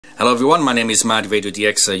Hello everyone, my name is Mad Radio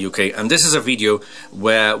DX UK, and this is a video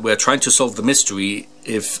where we're trying to solve the mystery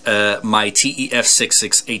if my TEF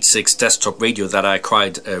 6686 desktop radio that I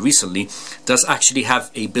acquired recently does actually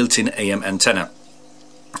have a built-in AM antenna.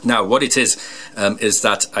 Now what it is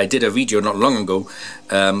that I did a video not long ago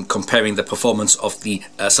comparing the performance of the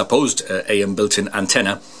supposed AM built-in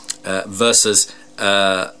antenna versus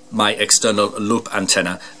my external loop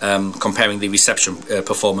antenna, comparing the reception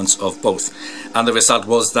performance of both, and the result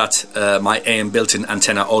was that my AM built-in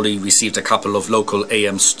antenna only received a couple of local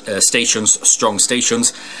AM stations, strong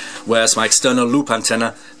stations, whereas my external loop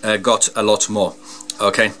antenna got a lot more.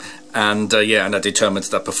 Okay, and yeah, and I determined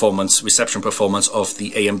that reception performance of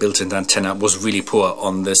the AM built-in antenna was really poor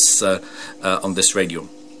on this radio.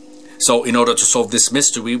 So in order to solve this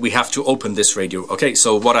mystery, we have to open this radio. Okay,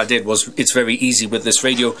 so what I did was, it's very easy with this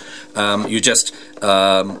radio. You just,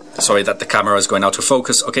 sorry that the camera is going out of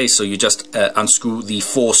focus. Okay, so you just unscrew the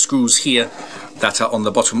 4 screws here that are on the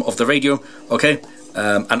bottom of the radio. Okay,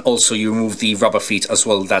 and also you remove the rubber feet as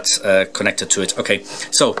well that's connected to it. Okay,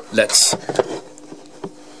 so let's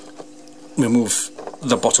remove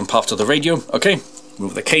the bottom part of the radio. Okay,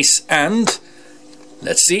 remove the case and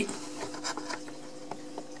let's see.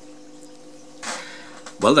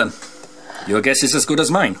 Well then, your guess is as good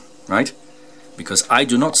as mine, right? Because I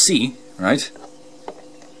do not see, right,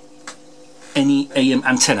 any AM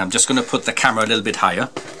antenna. I'm just going to put the camera a little bit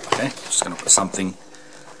higher. Okay, just going to put something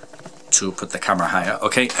to put the camera higher.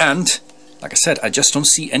 Okay, and like I said, I just don't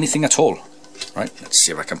see anything at all. Right, let's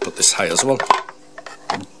see if I can put this high as well.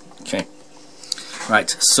 Okay,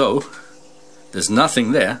 right, so there's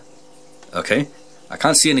nothing there. Okay, I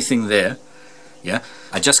can't see anything there. Yeah,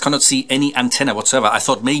 I just cannot see any antenna whatsoever. I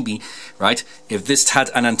thought maybe, right, if this had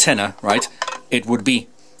an antenna, right, it would be,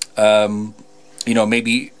 you know,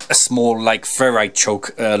 maybe a small, like, ferrite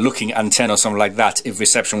choke looking antenna or something like that if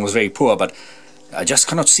reception was very poor, but I just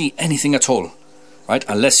cannot see anything at all, right,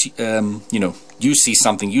 unless, you know, you see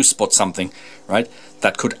something, you spot something, right,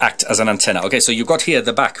 that could act as an antenna. Okay, so you got here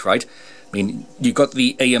the back, right, I mean, you got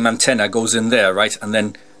the AM antenna goes in there, right, and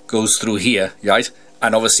then goes through here, right?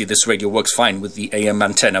 And obviously this radio works fine with the AM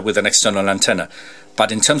antenna, with an external antenna.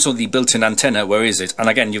 But in terms of the built-in antenna, where is it? And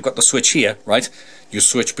again, you've got the switch here, right? You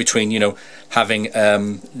switch between, you know, having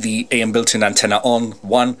the AM built-in antenna on,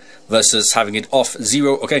 1, versus having it off,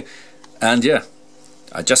 0, okay? And yeah,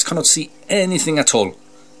 I just cannot see anything at all,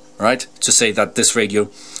 right, to say that this radio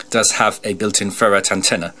does have a built-in ferrite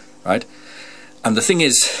antenna, right? And the thing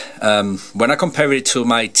is, when I compare it to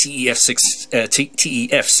my TEF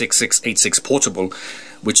 6686 portable,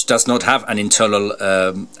 which does not have an internal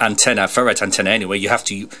antenna, ferrite antenna anyway, you have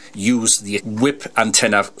to use the whip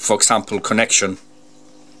antenna, for example, connection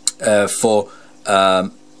for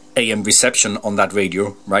AM reception on that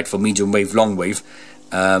radio, right, for medium wave, long wave.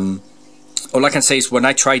 All I can say is when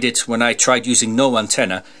I tried using no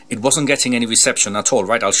antenna, it wasn't getting any reception at all,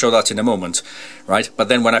 right? I'll show that in a moment, right? But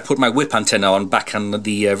then when I put my whip antenna on back on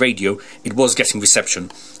the radio, it was getting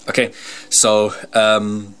reception. Okay, so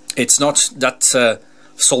it's not that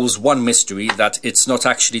solves one mystery, that it's not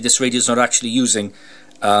actually, this radio is not actually using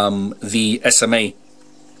the SMA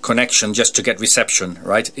connection just to get reception,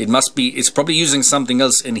 right? It must be, it's probably using something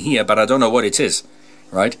else in here, but I don't know what it is.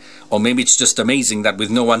 Right, or maybe it's just amazing that with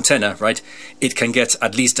no antenna, right, it can get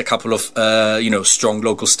at least a couple of you know, strong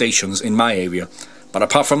local stations in my area. But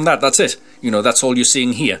apart from that, that's it. You know, that's all you're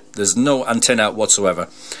seeing here. There's no antenna whatsoever.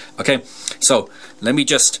 Okay, so let me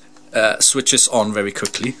just switch this on very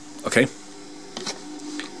quickly. Okay,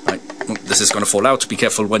 right, this is going to fall out. Be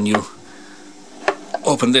careful when you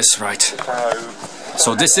open this. Right,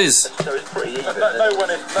 so this is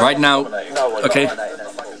right now. Okay,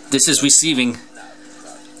 this is receiving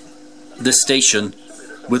this station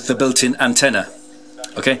with the built-in antenna.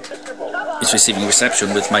 Okay, it's receiving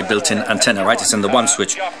reception with my built-in antenna, right? It's in the 1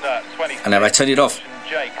 switch, and if I turn it off,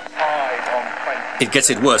 it gets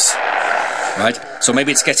it worse, right? So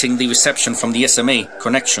maybe it's getting the reception from the SMA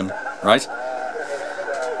connection, right?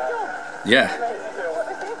 Yeah,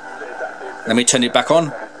 let me turn it back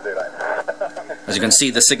on. As you can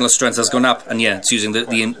see, the signal strength has gone up, and yeah, it's using the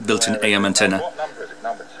built-in AM antenna.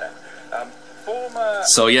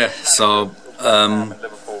 So yeah, so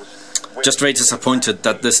just very disappointed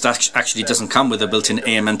that this actually doesn't come with a built-in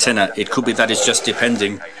AM antenna. It could be that it's just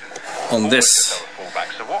depending on this,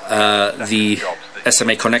 the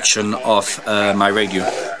SMA connection of my radio.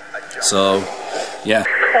 So yeah.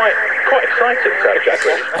 Quite excited, Jack.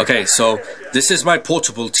 Okay, so this is my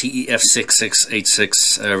portable TEF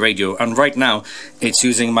 6686 radio, and right now it's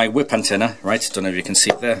using my whip antenna. Right, don't know if you can see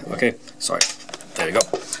it there. Okay, sorry. There you go.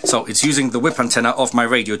 So it's using the whip antenna of my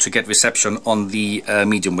radio to get reception on the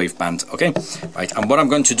medium wave band. Okay, right. And what I'm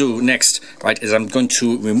going to do next, right, is I'm going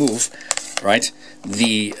to remove, right,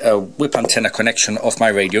 the whip antenna connection of my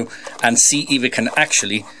radio and see if it can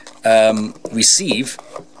actually receive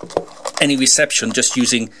any reception just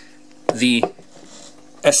using the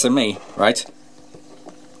SMA, right,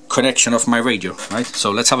 connection of my radio, right.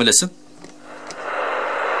 So let's have a listen.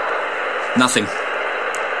 Nothing.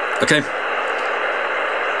 Okay.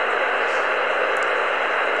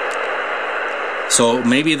 So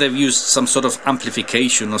maybe they've used some sort of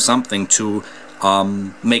amplification or something to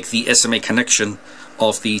make the SMA connection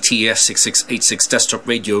of the TEF 6686 desktop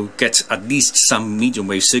radio get at least some medium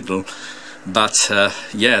wave signal. But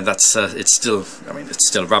yeah, that's it's still, I mean, it's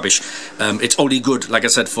still rubbish. It's only good, like I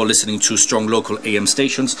said, for listening to strong local AM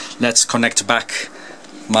stations. Let's connect back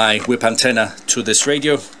my whip antenna to this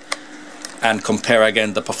radio and compare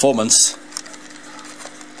again the performance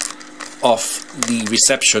of the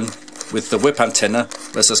reception with the whip antenna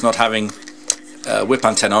versus not having whip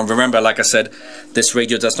antenna. And remember, like I said, this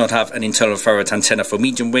radio does not have an internal ferrite antenna for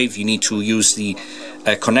medium wave. You need to use the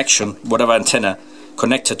connection, whatever antenna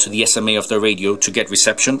connected to the SMA of the radio to get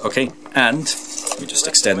reception. Okay, and we just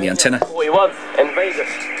extend the antenna. 41 in Vegas.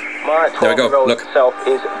 My there we go. Look, itself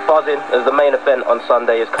is buzzing as the main event on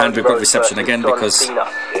Sunday is. And we've got reception again because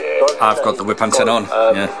I've got the whip antenna on.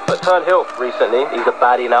 Yeah. But Turn Hill recently, he's a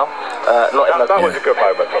baddie now. Not that was a good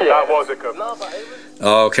moment. That was a good moment.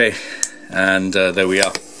 Okay, and there we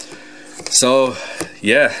are. So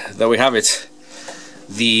yeah, there we have it.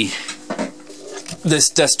 This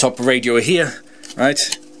desktop radio here, right?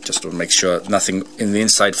 Just to make sure nothing in the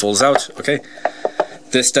inside falls out. Okay,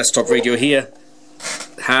 this desktop radio here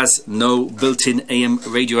has no built-in AM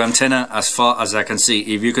radio antenna as far as I can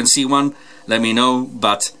see. If you can see one, let me know,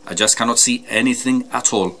 but I just cannot see anything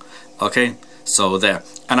at all. Okay, so there.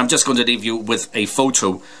 And I'm just going to leave you with a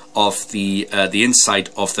photo of the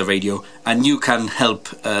inside of the radio, and you can help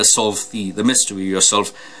solve the mystery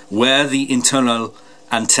yourself, where the internal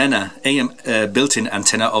antenna, AM built-in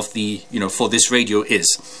antenna of the, for this radio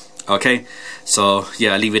is. Okay, so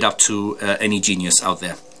yeah, I leave it up to any genius out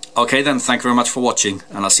there. Okay then, thank you very much for watching,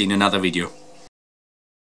 and I'll see you in another video.